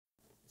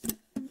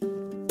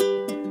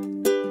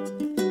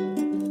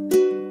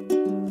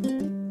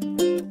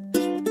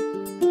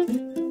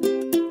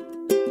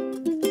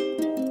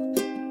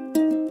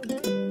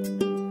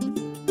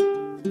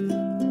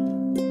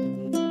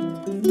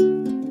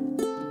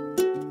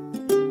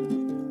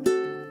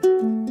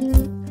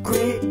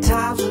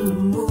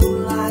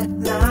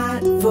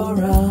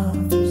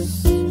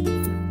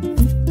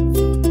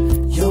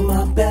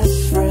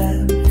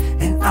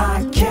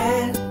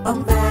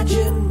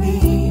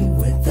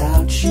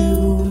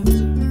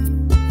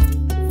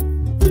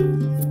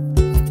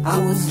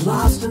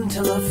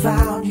till I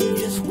found you.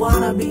 Just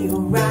wanna be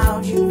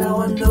around you.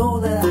 Now I know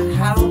that I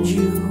hound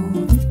you.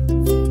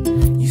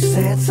 You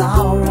say it's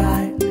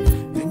alright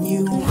when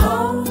you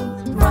hold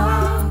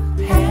my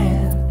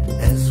hand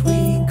as we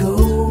go.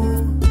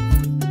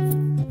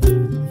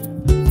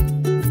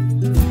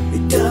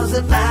 It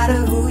doesn't matter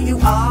who you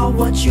are,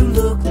 what you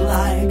look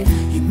like.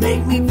 You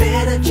make me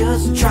better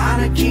just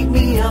trying to keep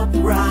me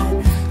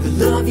upright. The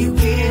love you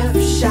give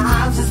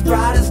shines as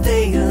bright as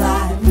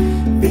daylight.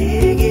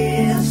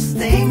 Biggest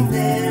thing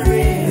there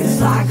is.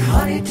 It's like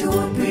honey to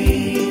a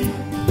bee.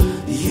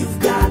 You've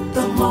got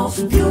the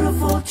most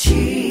beautiful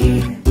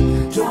cheek.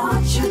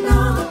 Don't you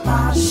know that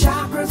my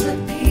chakras at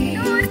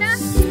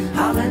peace?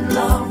 I'm in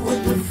love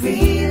with the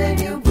feeling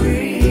you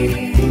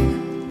breathe.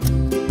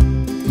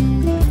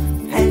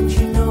 And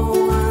you know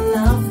I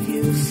love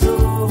you so.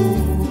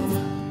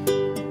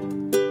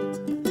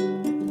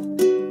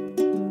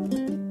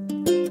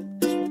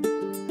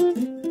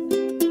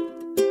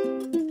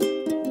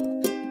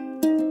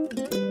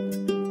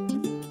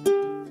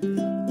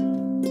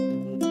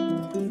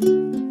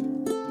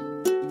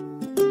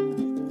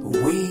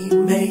 We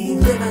may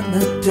live in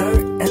the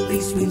dirt, at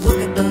least we look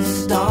at the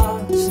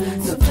stars.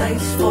 It's a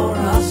place for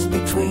us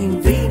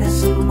between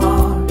Venus and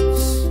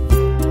Mars.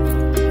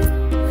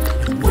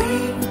 And we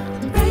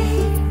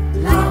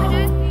belong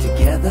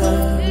together.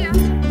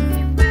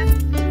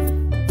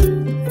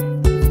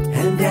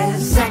 And as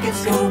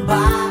seconds go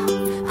by,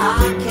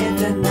 I can't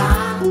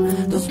deny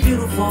those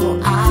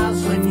beautiful eyes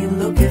when you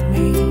look at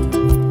me.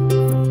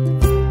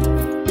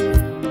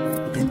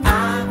 And I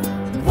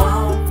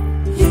want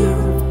you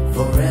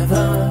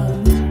forever.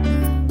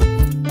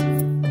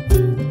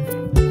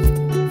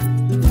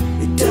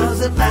 It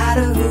doesn't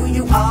matter who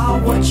you are,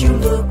 what you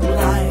look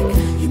like.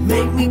 You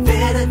make me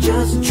better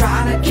just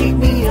trying to keep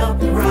me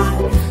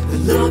upright. The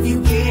love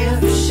you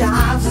give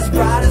shines as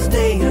bright as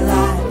day.